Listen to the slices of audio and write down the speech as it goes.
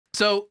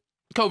So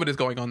COVID is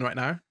going on right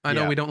now. I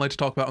know we don't like to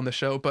talk about it on the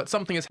show, but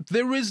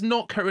there is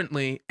not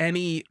currently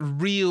any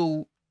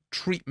real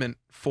treatment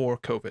for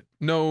COVID.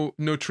 No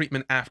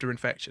treatment after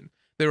infection.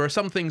 There are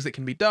some things that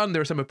can be done.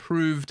 There are some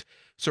approved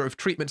sort of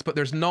treatments, but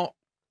there's not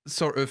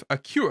sort of a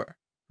cure,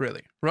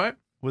 really, right?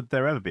 Would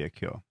there ever be a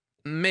cure?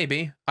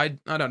 Maybe. I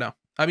don't know.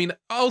 I mean,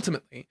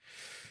 ultimately,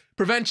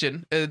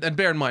 prevention, and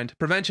bear in mind,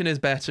 prevention is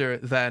better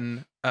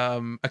than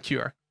a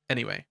cure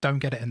anyway. Don't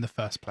get it in the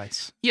first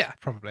place. Yeah.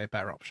 Probably a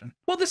better option.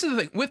 Well, this is the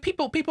thing. With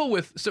people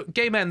with, so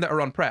gay men that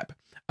are on PrEP,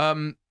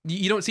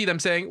 you don't see them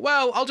saying,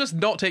 well, I'll just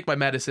not take my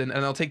medicine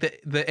and I'll take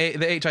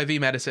the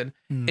HIV medicine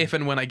if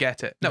and when I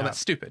get it. No, that's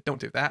stupid.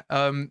 Don't do that.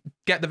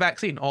 Get the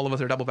vaccine. All of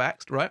us are double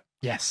vaxxed, right?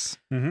 Yes.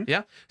 Mm-hmm.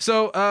 Yeah.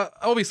 So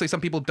obviously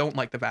some people don't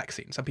like the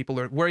vaccine. Some people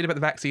are worried about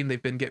the vaccine.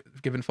 They've been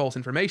given false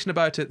information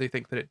about it. They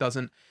think that it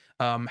doesn't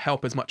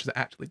help as much as it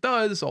actually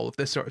does. All of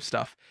this sort of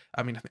stuff.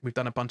 I mean, I think we've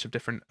done a bunch of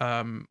different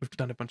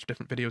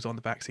videos on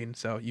the vaccine,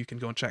 so you can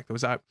go and check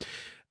those out.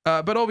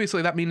 But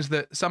obviously that means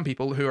that some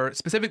people who are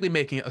specifically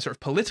making it a sort of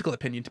political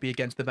opinion to be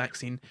against the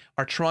vaccine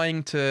are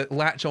trying to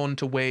latch on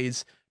to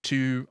ways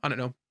to, I don't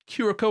know,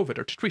 cure COVID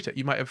or to treat it.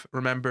 You might have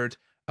remembered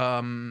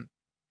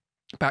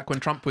back when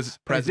Trump was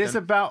president. Is this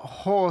about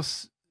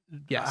horse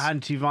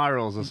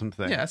antivirals or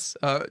something? Yes.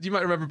 You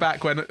might remember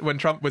back when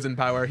Trump was in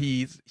power,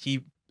 he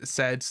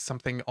said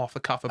something off the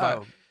cuff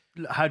about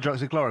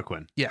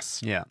hydroxychloroquine.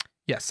 Yes. Yeah.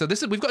 Yes. So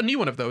we've got a new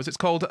one of those. It's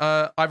called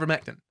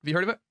Ivermectin. Have you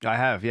heard of it? I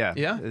have, yeah.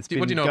 Yeah? It's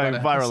What do you know going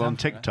about it? viral on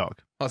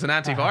TikTok. Well, it's an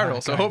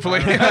antiviral, so hopefully.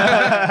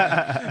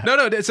 viral.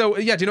 No. So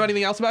yeah, do you know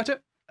anything else about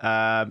it?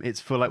 It's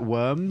for like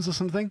worms or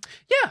something.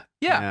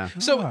 Yeah.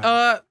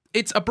 So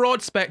it's a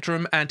broad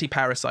spectrum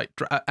anti-parasite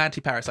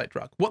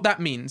drug. What that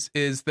means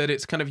is that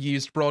it's kind of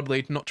used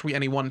broadly to not treat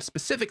any one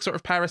specific sort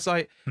of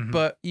parasite,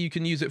 but you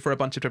can use it for a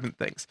bunch of different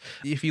things.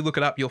 If you look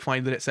it up, you'll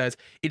find that it says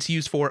it's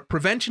used for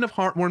prevention of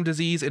heartworm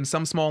disease in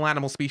some small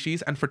animal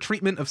species and for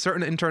treatment of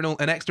certain internal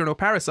and external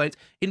parasites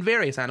in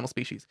various animal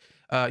species.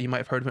 You might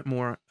have heard of it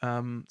more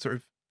sort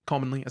of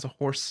commonly as a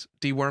horse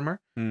dewormer,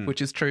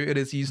 which is true. It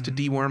is used to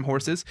deworm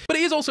horses, but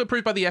it is also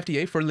approved by the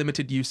FDA for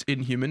limited use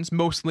in humans,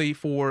 mostly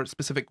for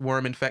specific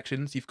worm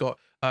infections. You've got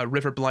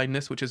river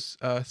blindness, which is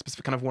a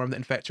specific kind of worm that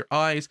infects your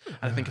eyes,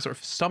 and I think a sort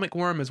of stomach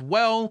worm as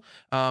well,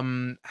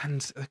 and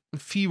a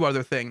few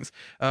other things.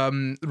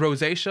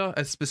 Rosacea,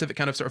 a specific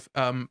kind of sort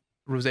of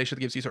rosacea that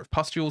gives you sort of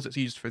pustules. It's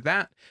used for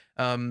that,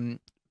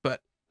 but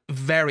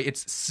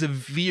it's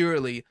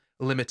severely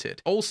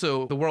limited.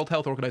 Also, the World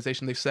Health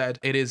Organization, they've said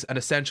it is an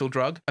essential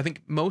drug, I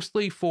think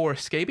mostly for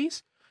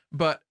scabies,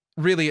 but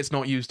really it's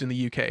not used in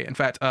the UK. In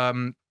fact,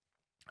 I'm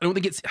not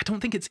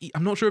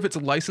sure if it's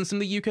licensed in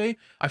the UK.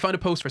 I found a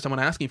post for someone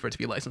asking for it to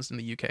be licensed in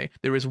the UK.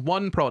 There is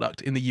one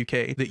product in the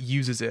UK that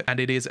uses it, and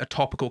it is a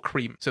topical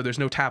cream. So there's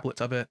no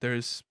tablets of it.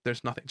 There's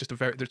nothing.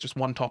 There's just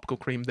one topical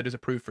cream that is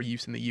approved for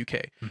use in the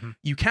UK.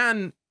 You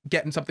can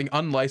get in something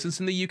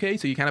unlicensed in the UK,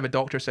 so you can have a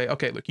doctor say,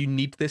 okay, look, you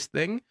need this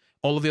thing.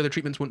 All of the other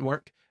treatments wouldn't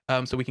work.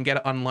 So we can get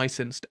it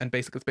unlicensed, and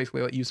it's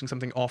basically like using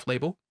something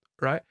off-label,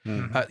 right?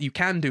 You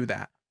can do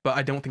that, but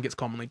I don't think it's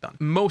commonly done.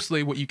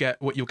 Mostly what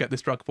you'll get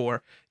this drug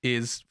for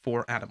is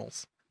for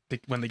animals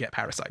when they get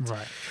parasites.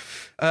 Right.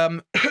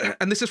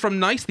 And this is from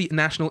NICE, the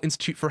National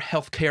Institute for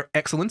Healthcare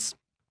Excellence.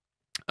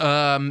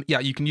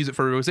 You can use it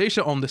for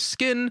rosacea on the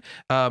skin,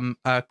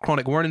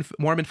 chronic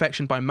worm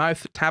infection by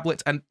mouth,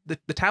 tablets, and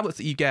the tablets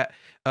that you get,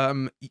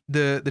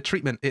 the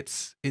treatment,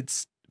 it's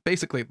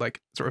basically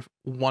like sort of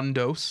one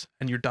dose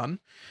and you're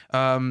done.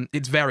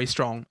 It's very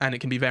strong and it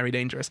can be very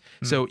dangerous.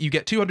 So you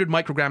get 200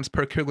 micrograms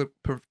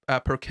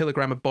per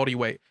kilogram of body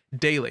weight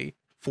daily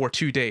for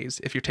 2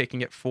 days if you're taking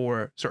it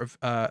for sort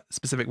of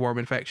specific worm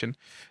infection.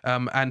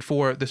 And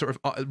for the sort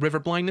of river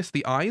blindness,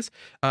 the eyes,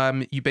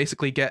 you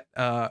basically get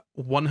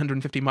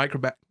 150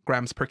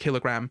 micrograms per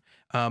kilogram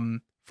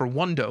for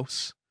one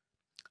dose,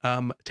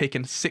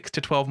 taken 6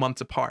 to 12 months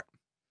apart.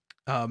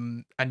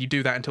 And you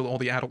do that until all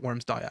the adult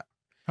worms die out.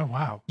 Oh,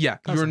 wow. Yeah.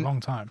 That's a long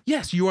time.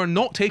 Yes, you are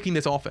not taking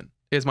this often,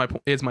 is my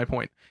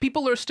point.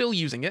 People are still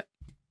using it.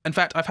 In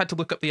fact, I've had to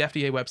look up the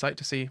FDA website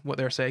to see what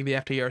they're saying. The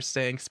FDA are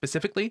saying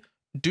specifically,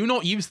 do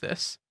not use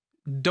this.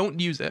 Don't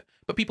use it.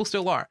 But people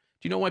still are.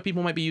 Do you know why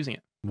people might be using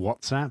it?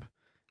 WhatsApp?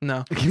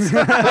 No. Close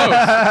though.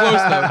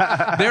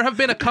 There have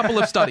been a couple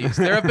of studies.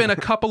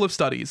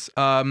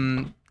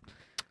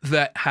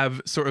 That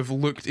have sort of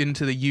looked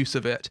into the use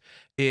of it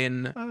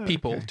in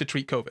people to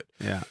treat COVID.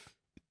 Yeah.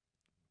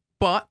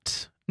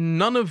 But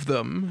none of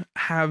them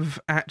have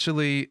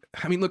actually.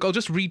 I mean, look, I'll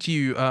just read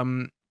you.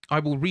 I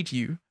will read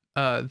you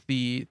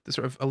the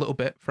sort of a little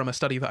bit from a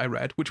study that I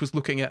read, which was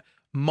looking at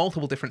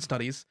multiple different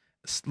studies,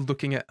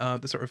 looking at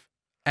the sort of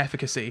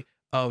efficacy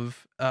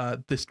of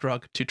this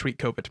drug to treat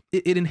COVID.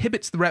 It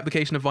inhibits the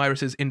replication of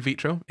viruses in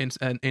vitro, in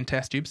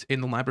test tubes,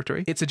 in the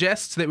laboratory. It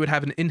suggests that it would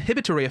have an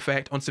inhibitory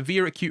effect on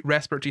severe acute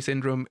respiratory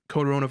syndrome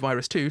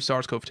coronavirus 2,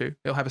 SARS-CoV-2.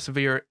 It'll have a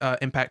severe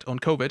impact on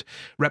COVID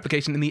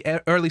replication in the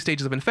early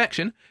stages of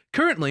infection.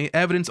 Currently,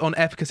 evidence on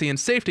efficacy and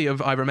safety of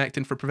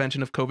ivermectin for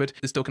prevention of COVID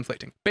is still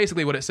conflicting.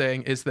 Basically, what it's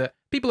saying is that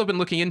people have been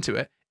looking into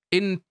it.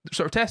 in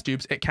sort of test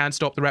tubes, it can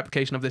stop the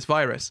replication of this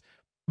virus,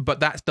 but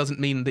that doesn't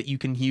mean that you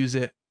can use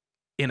it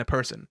in a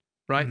person,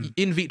 right?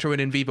 In vitro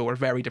and in vivo are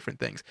very different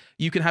things.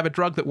 You can have a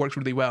drug that works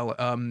really well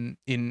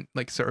in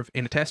like sort of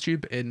in a test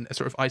tube, in a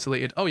sort of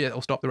isolated, oh yeah,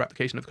 it'll stop the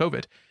replication of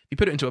COVID. If you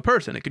put it into a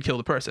person, it could kill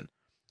the person,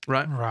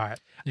 right? Right.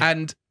 Yeah.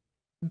 And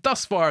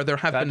thus far, there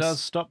have been... That does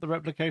stop the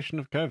replication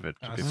of COVID.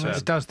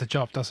 It does the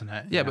job, doesn't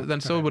it? Yeah, but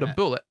then so would a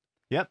bullet.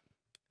 Yep.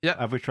 Yep.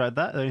 Have we tried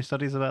that? Are there any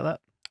studies about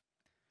that?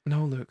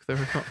 No, Luke, there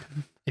are not.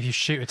 If you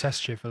shoot a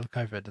test tube for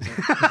COVID,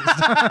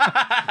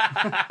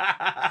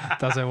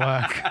 does it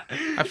work?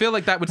 I feel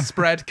like that would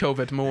spread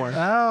COVID more.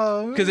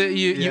 Oh. Because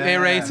you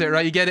aerate it,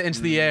 right? You get it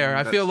into the air.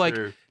 I feel like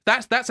true.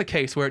 that's a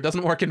case where it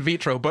doesn't work in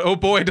vitro, but oh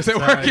boy, does it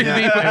work in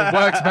vivo. It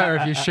works better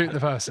if you shoot the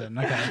person.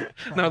 Okay.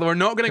 No, we're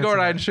not going to go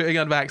around shooting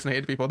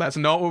unvaccinated people. That's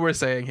not what we're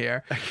saying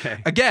here.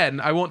 Okay.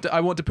 Again, I want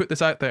to put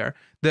this out there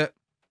that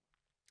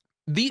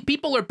the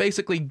people are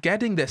basically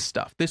getting this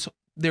stuff.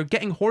 They're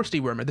getting horse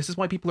dewormer. This is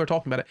why people are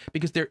talking about it,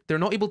 because they're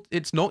not able.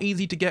 It's not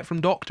easy to get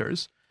from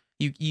doctors.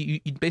 You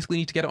basically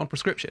need to get it on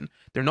prescription.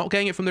 They're not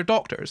getting it from their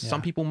doctors. Yeah.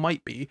 Some people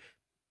might be.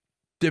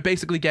 They're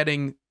basically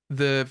getting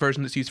the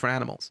version that's used for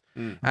animals.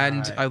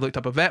 And I looked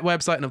up a vet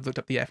website and I've looked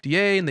up the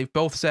FDA, and they've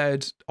both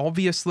said,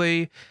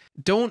 obviously,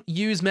 don't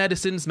use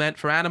medicines meant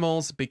for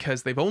animals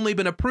because they've only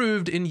been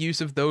approved in use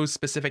of those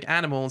specific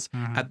animals.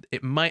 And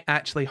it might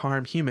actually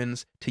harm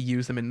humans to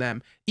use them in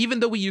them. Even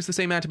though we use the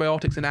same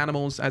antibiotics in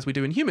animals as we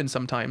do in humans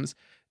sometimes,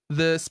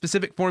 the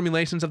specific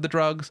formulations of the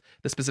drugs,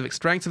 the specific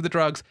strengths of the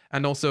drugs,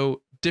 and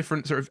also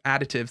different sort of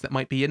additives that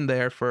might be in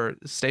there for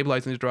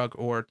stabilizing the drug,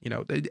 or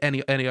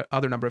any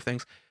other number of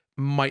things,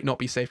 might not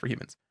be safe for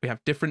humans. We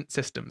have different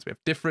systems. We have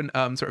different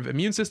sort of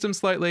immune systems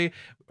slightly.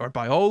 Our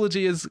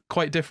biology is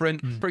quite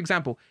different. For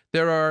example,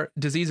 there are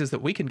diseases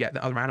that we can get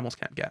that other animals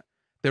can't get.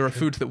 There are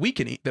foods that we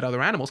can eat that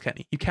other animals can't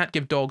eat. You can't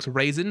give dogs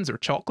raisins or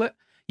chocolate.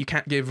 You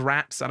can't give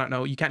rats,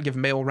 you can't give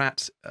male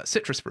rats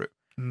citrus fruit.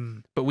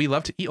 But we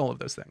love to eat all of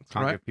those things,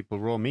 Can't right? give people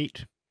raw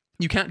meat.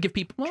 You can't give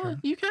people... Well,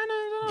 you can...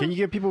 Can you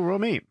give people raw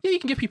meat? Yeah, you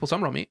can give people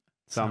some raw meat.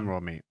 Some raw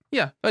meat.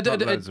 Yeah. Not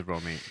loads of raw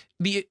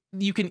meat.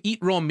 You can eat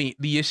raw meat.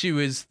 The issue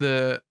is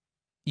you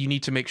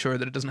need to make sure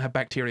that it doesn't have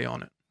bacteria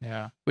on it.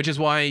 Yeah. Which is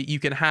why you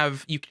can't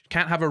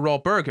have a raw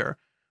burger,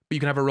 but you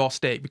can have a raw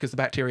steak, because the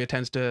bacteria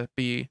tends to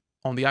be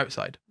on the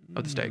outside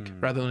of the steak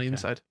rather than the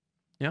inside.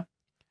 Yeah.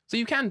 So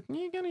you can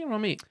eat raw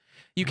meat.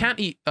 You can't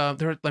eat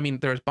there's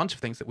a bunch of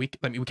things that we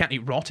can't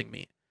eat rotting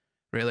meat,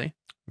 really.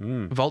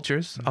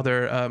 Vultures,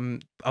 other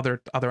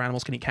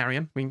animals can eat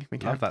carrion. We can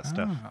love that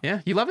stuff.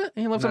 Yeah, you love it?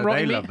 You love some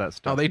rotting meat? They love that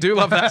stuff. Oh, they do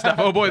love that stuff.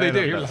 Oh boy, they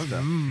do. Love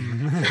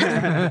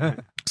that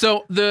stuff.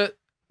 So the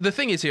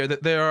thing is here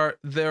that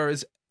there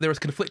is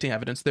conflicting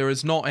evidence.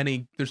 There's not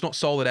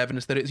solid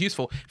evidence that it's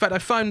useful. In fact, I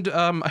found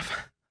an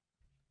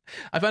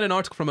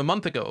article from a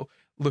month ago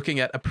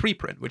looking at a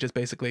preprint, which is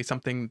basically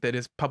something that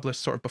is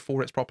published sort of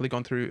before it's properly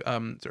gone through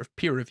sort of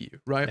peer review,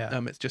 right? Yeah.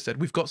 It's just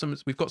said we've got some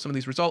of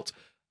these results.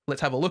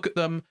 Let's have a look at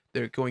them.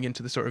 They're going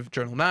into the sort of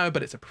journal now,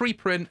 but it's a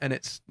preprint, and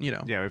it's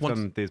Yeah, we've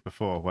done these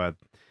before where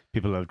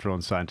people have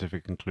drawn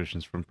scientific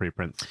conclusions from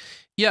preprints.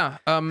 Yeah.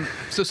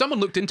 So someone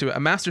looked into it.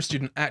 A master's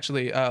student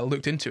actually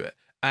looked into it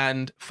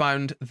and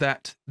found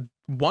that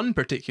one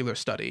particular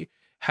study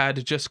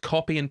had just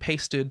copy and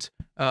pasted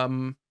a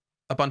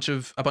bunch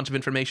of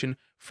information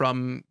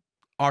from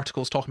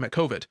articles talking about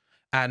COVID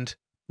and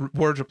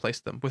word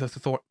replaced them with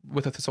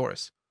a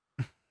thesaurus.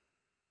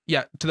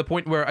 Yeah, to the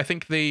point where I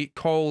think they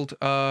called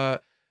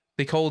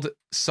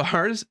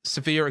SARS,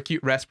 severe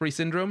acute respiratory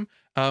syndrome,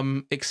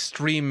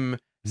 extreme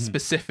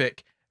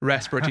specific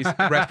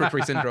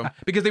respiratory syndrome,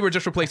 because they were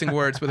just replacing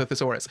words with a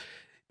thesaurus.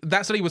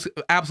 That study was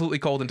absolutely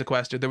called into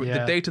question.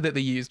 The data that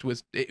they used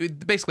was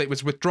basically it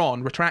was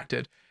withdrawn,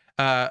 retracted,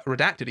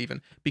 redacted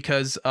even,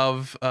 because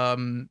of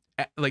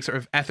like sort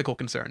of ethical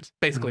concerns.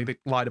 Basically, they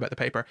lied about the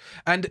paper.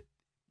 And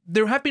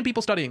there have been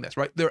people studying this,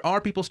 right? There are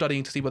people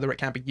studying to see whether it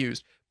can be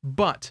used.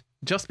 But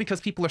just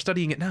because people are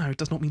studying it now, it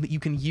does not mean that you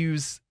can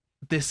use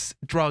this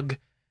drug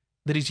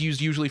that is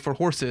used usually for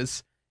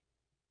horses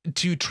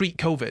to treat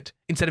COVID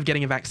instead of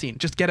getting a vaccine.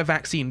 Just get a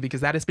vaccine,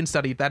 because that has been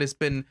studied. That has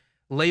been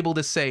labeled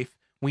as safe.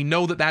 We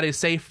know that is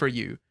safe for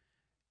you.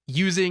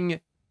 Using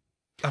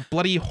a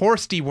bloody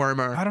horse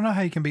dewormer. I don't know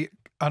how you can be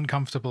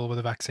uncomfortable with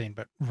a vaccine,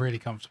 but really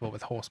comfortable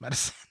with horse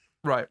medicine.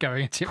 Right.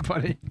 Going into your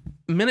body.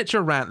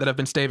 Miniature rant that I've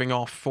been staving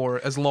off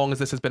for as long as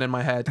this has been in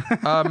my head.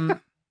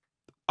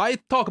 I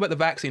talk about the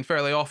vaccine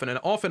fairly often, and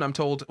often I'm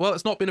told, well,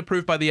 it's not been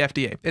approved by the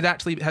FDA. It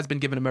actually has been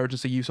given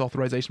emergency use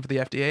authorization for the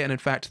FDA, and in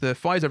fact, the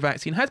Pfizer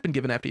vaccine has been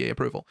given FDA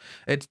approval.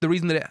 It's the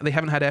reason that they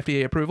haven't had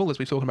FDA approval, as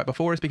we've talked about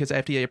before, is because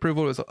FDA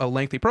approval is a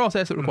lengthy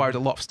process that requires a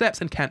lot of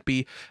steps and can't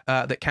be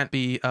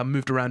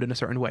moved around in a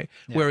certain way.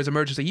 Yeah. Whereas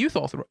emergency use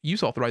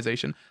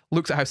authorization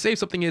looks at how safe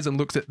something is and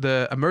looks at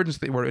the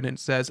emergency that we're in and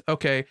says,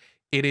 okay,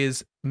 it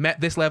is met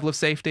this level of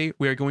safety.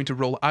 We are going to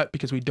roll it out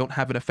because we don't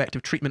have an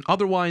effective treatment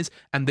otherwise,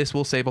 and this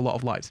will save a lot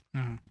of lives.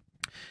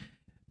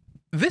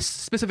 This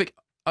specific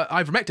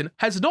ivermectin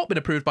has not been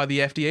approved by the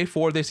FDA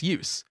for this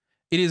use.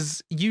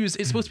 It's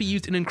supposed to be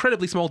used in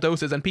incredibly small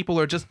doses, and people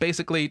are just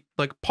basically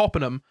like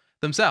popping them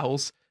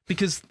themselves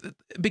because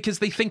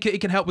they think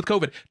it can help with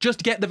COVID.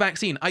 Just get the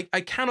vaccine. I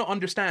cannot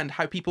understand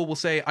how people will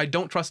say, I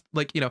don't trust,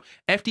 like, you know,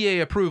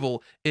 FDA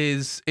approval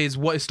is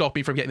what is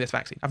stopping me from getting this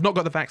vaccine. I've not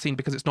got the vaccine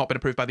because it's not been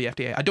approved by the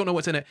FDA. I don't know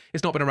what's in it.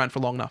 It's not been around for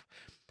long enough.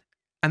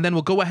 And then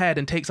we'll go ahead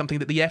and take something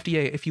that the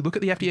FDA, if you look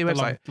at the FDA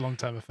website,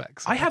 long-term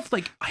effects. I have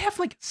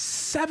like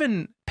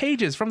 7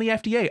 pages from the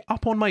FDA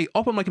up on my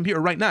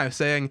computer right now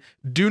saying,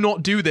 do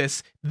not do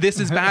this. This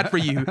is bad for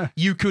you.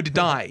 You could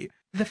die.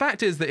 The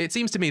fact is that it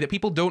seems to me that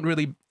people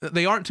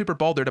they aren't super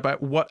bothered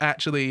about what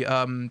actually,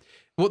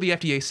 what the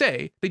FDA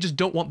say. They just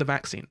don't want the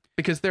vaccine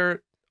because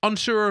they're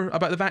unsure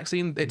about the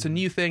vaccine. It's a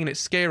new thing and it's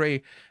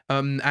scary.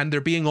 And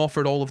they're being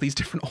offered all of these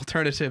different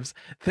alternatives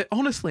that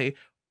honestly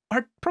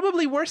are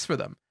probably worse for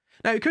them.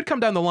 Now, it could come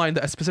down the line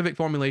that a specific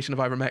formulation of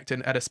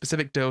ivermectin at a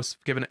specific dose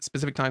given at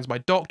specific times by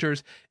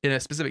doctors in a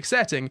specific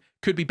setting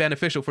could be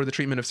beneficial for the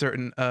treatment of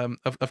certain of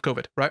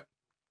COVID, right?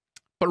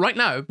 But right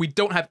now, we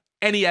don't have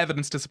any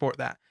evidence to support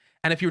that.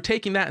 And if you're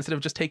taking that instead of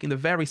just taking the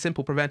very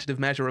simple preventative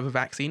measure of a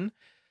vaccine,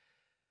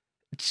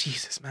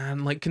 Jesus,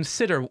 man, like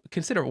consider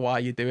why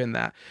you're doing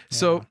that. Yeah.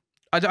 So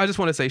I just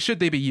want to say, should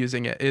they be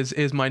using it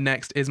is my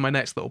next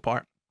little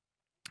part.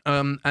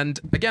 And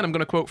again, I'm going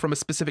to quote from a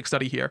specific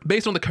study here.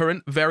 Based on the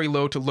current very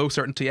low to low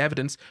certainty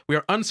evidence, we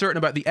are uncertain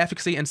about the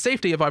efficacy and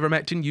safety of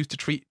ivermectin used to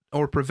treat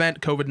or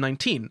prevent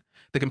COVID-19.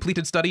 The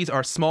completed studies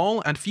are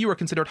small and few are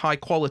considered high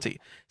quality.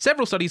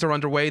 Several studies are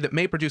underway that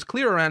may produce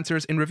clearer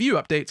answers in review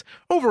updates.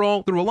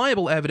 Overall, the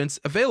reliable evidence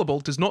available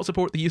does not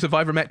support the use of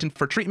ivermectin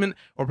for treatment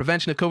or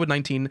prevention of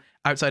COVID-19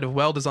 outside of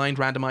well-designed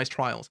randomized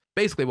trials.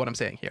 Basically what I'm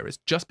saying here is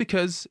just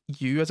because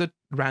you as a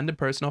random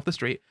person off the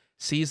street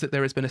sees that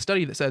there has been a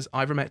study that says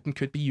ivermectin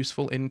could be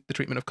useful in the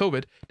treatment of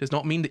COVID does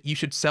not mean that you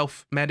should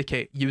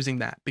self-medicate using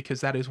that,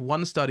 because that is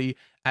one study,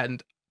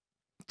 and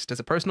just as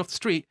a person off the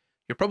street,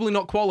 you're probably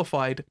not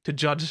qualified to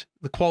judge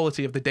the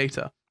quality of the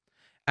data.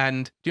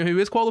 And do you know who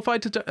is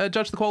qualified to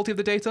judge the quality of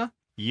the data?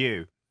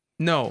 You.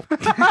 No. The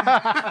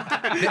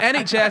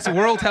NHS,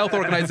 World Health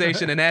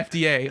Organization, and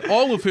FDA,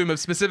 all of whom have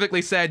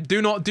specifically said,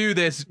 do not do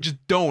this, just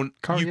don't,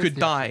 you could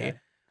die.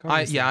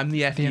 I'm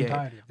the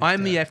FDA.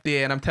 I'm the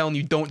FDA, and I'm telling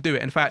you, don't do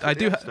it. In fact, I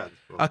do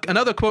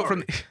another quote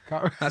from.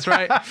 That's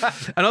right.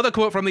 Another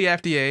quote from the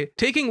FDA: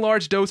 "Taking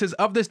large doses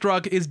of this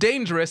drug is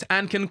dangerous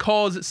and can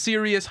cause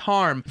serious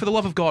harm. For the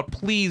love of God,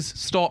 please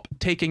stop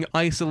taking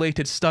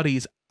isolated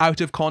studies out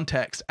of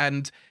context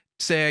and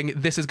saying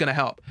this is going to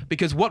help,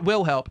 because what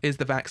will help is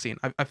the vaccine."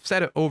 I've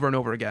said it over and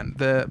over again.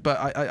 But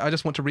I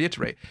just want to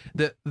reiterate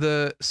that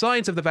the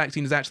science of the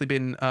vaccine has actually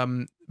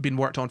been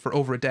worked on for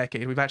over a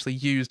decade. We've actually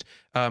used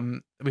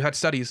we've had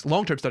studies,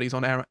 long-term studies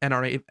on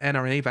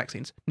mRNA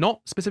vaccines,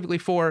 not specifically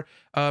for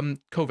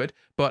COVID,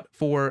 but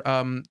for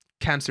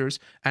cancers,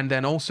 and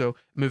then also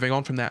moving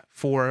on from that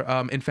for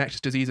infectious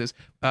diseases.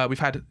 We've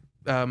had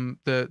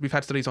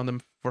studies on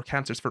them for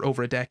cancers for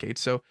over a decade,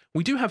 so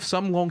we do have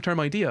some long-term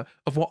idea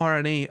of what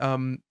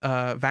RNA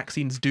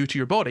vaccines do to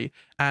your body,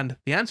 and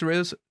the answer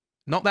is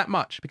not that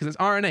much, because it's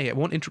RNA. It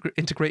won't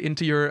integrate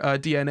into your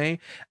DNA.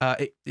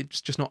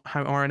 It's just not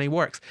how RNA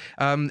works.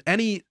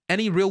 Any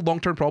real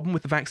long-term problem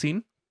with the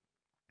vaccine,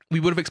 we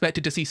would have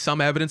expected to see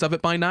some evidence of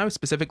it by now.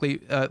 Specifically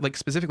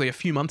a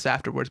few months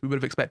afterwards, we would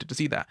have expected to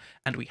see that,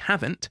 and we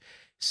haven't.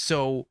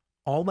 So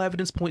all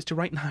evidence points to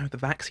right now the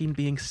vaccine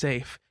being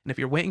safe. And if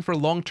you're waiting for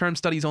long-term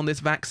studies on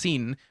this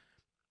vaccine,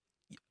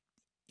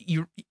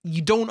 you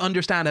don't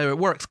understand how it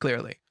works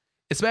clearly.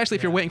 Especially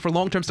if you're waiting for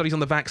long-term studies on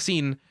the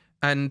vaccine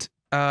and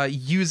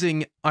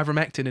using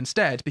ivermectin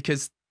instead,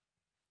 because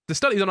the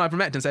studies on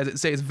ivermectin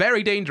say it's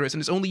very dangerous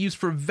and it's only used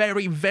for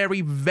very,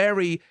 very,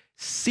 very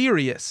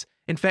serious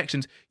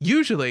infections.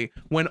 Usually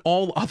when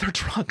all other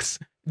drugs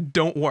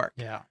don't work.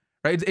 Yeah.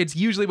 Right? It's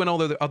usually when all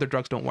the other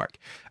drugs don't work.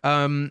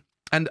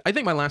 And I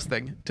think my last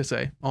thing to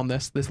say on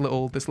this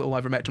little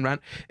ivermectin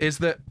rant is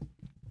that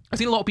I've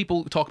seen a lot of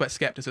people talk about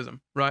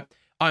skepticism, right?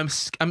 I'm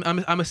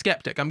a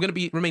skeptic. I'm going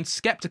to remain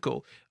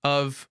skeptical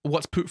of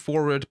what's put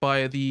forward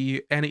by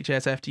the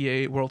NHS,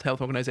 FDA, World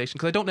Health Organization,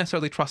 because I don't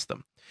necessarily trust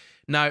them.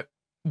 Now,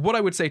 what I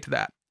would say to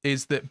that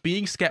is that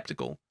being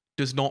skeptical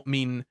does not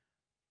mean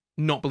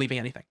not believing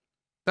anything.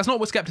 That's not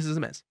what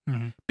skepticism is.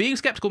 Mm-hmm. Being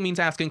skeptical means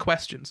asking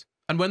questions,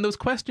 and when those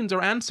questions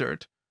are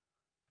answered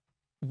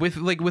with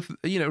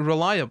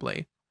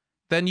reliably,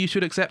 then you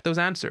should accept those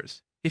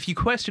answers. If you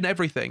question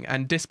everything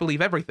and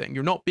disbelieve everything,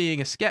 you're not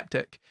being a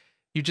skeptic.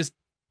 You're just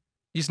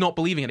not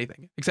believing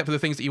anything except for the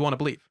things that you want to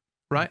believe,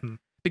 right? Mm-hmm.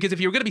 Because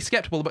if you're going to be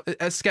skeptical at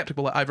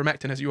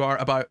ivermectin as you are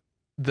about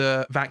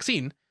the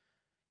vaccine,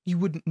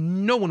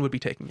 no one would be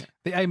taking it.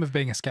 The aim of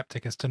being a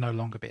skeptic is to no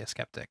longer be a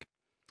skeptic.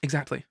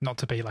 Exactly. Not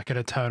to be like an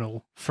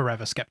eternal,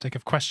 forever skeptic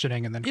of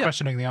questioning and then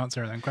questioning the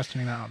answer and then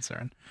questioning that answer.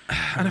 And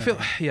I feel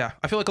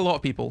like a lot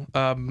of people,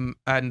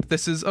 and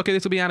this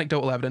will be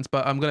anecdotal evidence,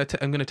 but I'm gonna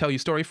tell you a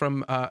story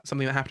from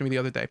something that happened to me the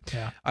other day.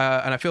 Yeah.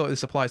 And I feel like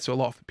this applies to a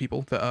lot of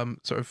people that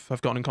sort of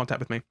have gotten in contact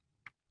with me.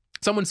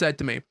 Someone said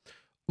to me,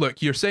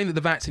 "Look, you're saying that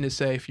the vaccine is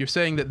safe. You're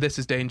saying that this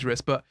is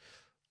dangerous, but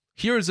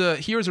Here's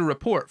a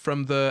report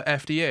from the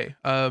FDA.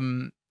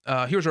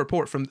 Here's a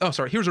report from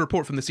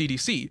the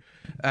CDC,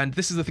 and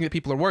this is the thing that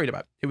people are worried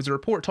about. It was a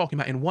report talking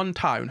about in one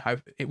town how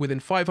within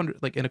 500,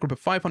 like in a group of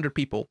 500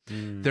 people,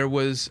 there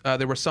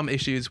were some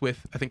issues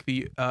with, I think,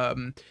 the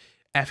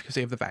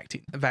efficacy of the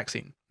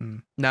vaccine.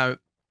 Now,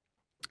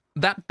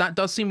 that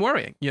does seem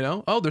worrying. You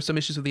know, there's some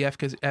issues with the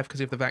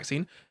efficacy of the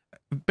vaccine.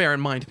 Bear in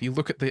mind, if you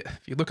look at the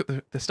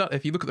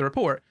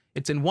report,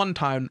 it's in one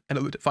town and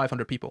it looked at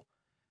 500 people.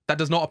 That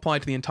does not apply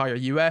to the entire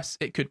US.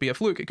 It could be a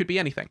fluke. It could be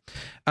anything.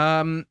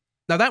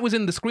 Now, that was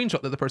in the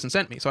screenshot that the person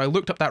sent me. So I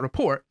looked up that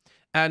report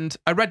and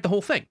I read the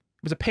whole thing.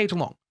 It was a page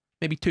long,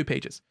 maybe 2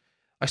 pages.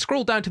 I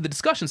scrolled down to the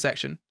discussion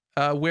section,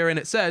 wherein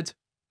it said,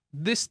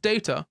 this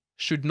data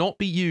should not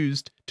be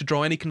used to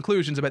draw any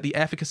conclusions about the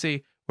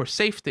efficacy or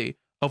safety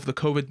of the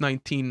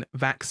COVID-19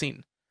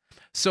 vaccine.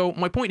 So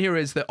my point here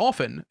is that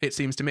often, it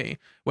seems to me,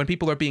 when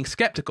people are being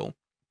skeptical,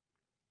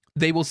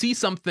 they will see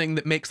something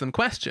that makes them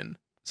question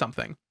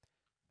something,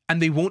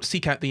 and they won't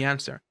seek out the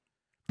answer.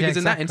 Because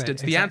in that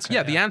instance, the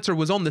answer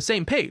was on the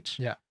same page.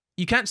 Yeah.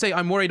 You can't say,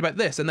 I'm worried about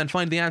this, and then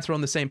find the answer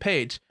on the same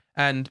page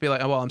and be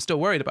like, oh, well, I'm still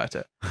worried about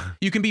it.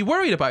 You can be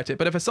worried about it,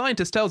 but if a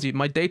scientist tells you,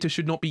 my data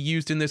should not be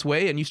used in this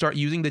way, and you start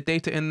using the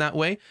data in that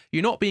way,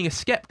 you're not being a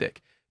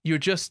skeptic. You're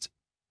just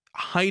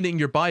hiding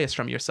your bias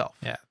from yourself.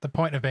 Yeah. The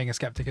point of being a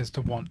skeptic is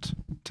to want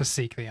to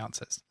seek the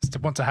answers. Is to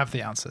want to have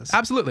the answers.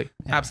 Absolutely.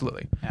 Yeah.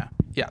 Absolutely. Yeah.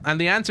 Yeah. And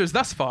the answers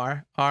thus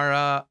far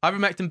are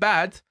Ivermectin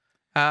bad,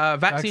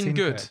 vaccine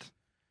good.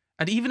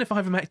 And even if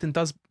ivermectin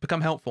does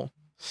become helpful,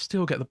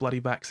 still get the bloody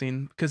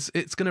vaccine, because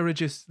it's going to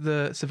reduce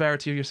the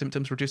severity of your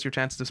symptoms, reduce your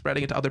chances of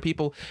spreading it to other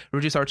people,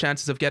 reduce our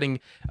chances of getting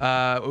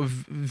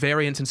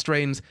variants and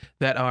strains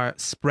that are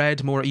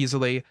spread more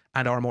easily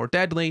and are more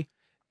deadly.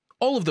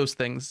 All of those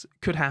things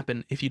could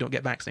happen if you don't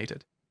get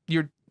vaccinated.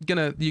 You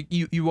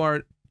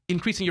are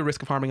increasing your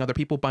risk of harming other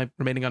people by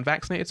remaining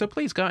unvaccinated. So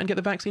please go out and get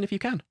the vaccine if you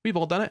can. We've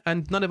all done it,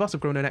 and none of us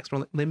have grown an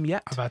extra limb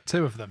yet. I've had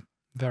 2 of them.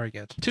 Very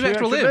good. Two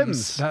extra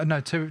limbs?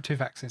 No, two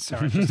vaccines.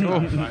 Sorry,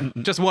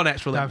 just 1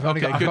 extra limb. I've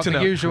got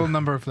the usual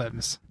number of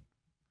limbs.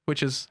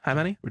 Which is how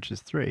many? Which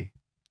is 3.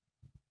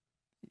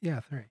 Yeah,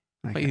 3. Okay.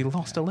 Wait, you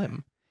lost a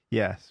limb?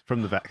 Yes,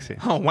 from the vaccine.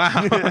 Oh,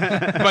 wow.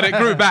 But it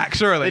grew back,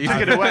 surely. They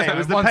took it away. It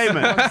was the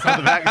payment for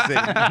the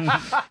vaccine.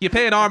 You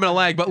pay an arm and a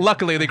leg, but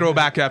luckily they grow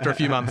back after a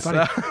few months.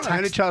 They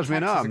only charged me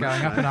an arm.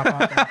 Going up and up,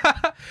 aren't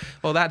they?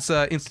 Well, that's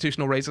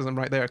institutional racism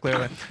right there,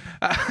 clearly.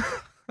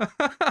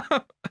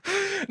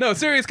 No,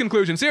 serious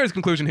conclusion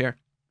here.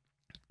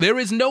 There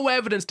is no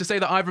evidence to say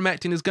that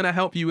ivermectin is going to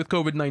help you with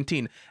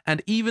COVID-19.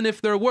 And even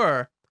if there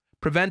were,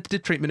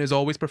 preventative treatment is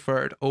always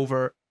preferred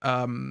over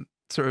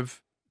sort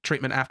of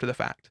treatment after the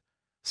fact.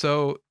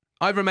 So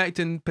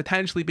ivermectin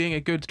potentially being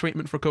a good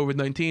treatment for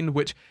COVID-19,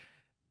 which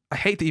I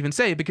hate to even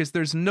say because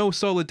there's no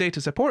solid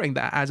data supporting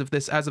that as of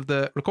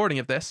the recording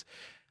of this,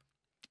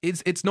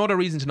 it's not a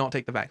reason to not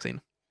take the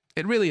vaccine.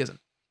 It really isn't.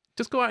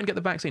 Just go out and get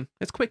the vaccine.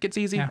 It's quick, it's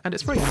easy, and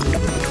it's free.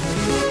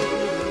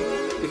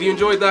 If you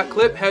enjoyed that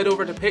clip, head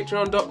over to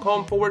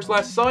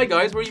patreon.com/SCI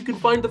Guys where you can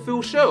find the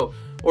full show.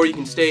 Or you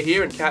can stay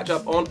here and catch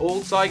up on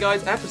old SCI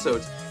Guys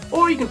episodes.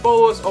 Or you can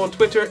follow us on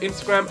Twitter,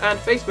 Instagram, and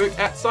Facebook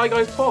at SCI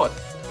Guys Pod.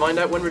 Find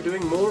out when we're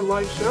doing more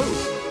live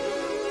shows.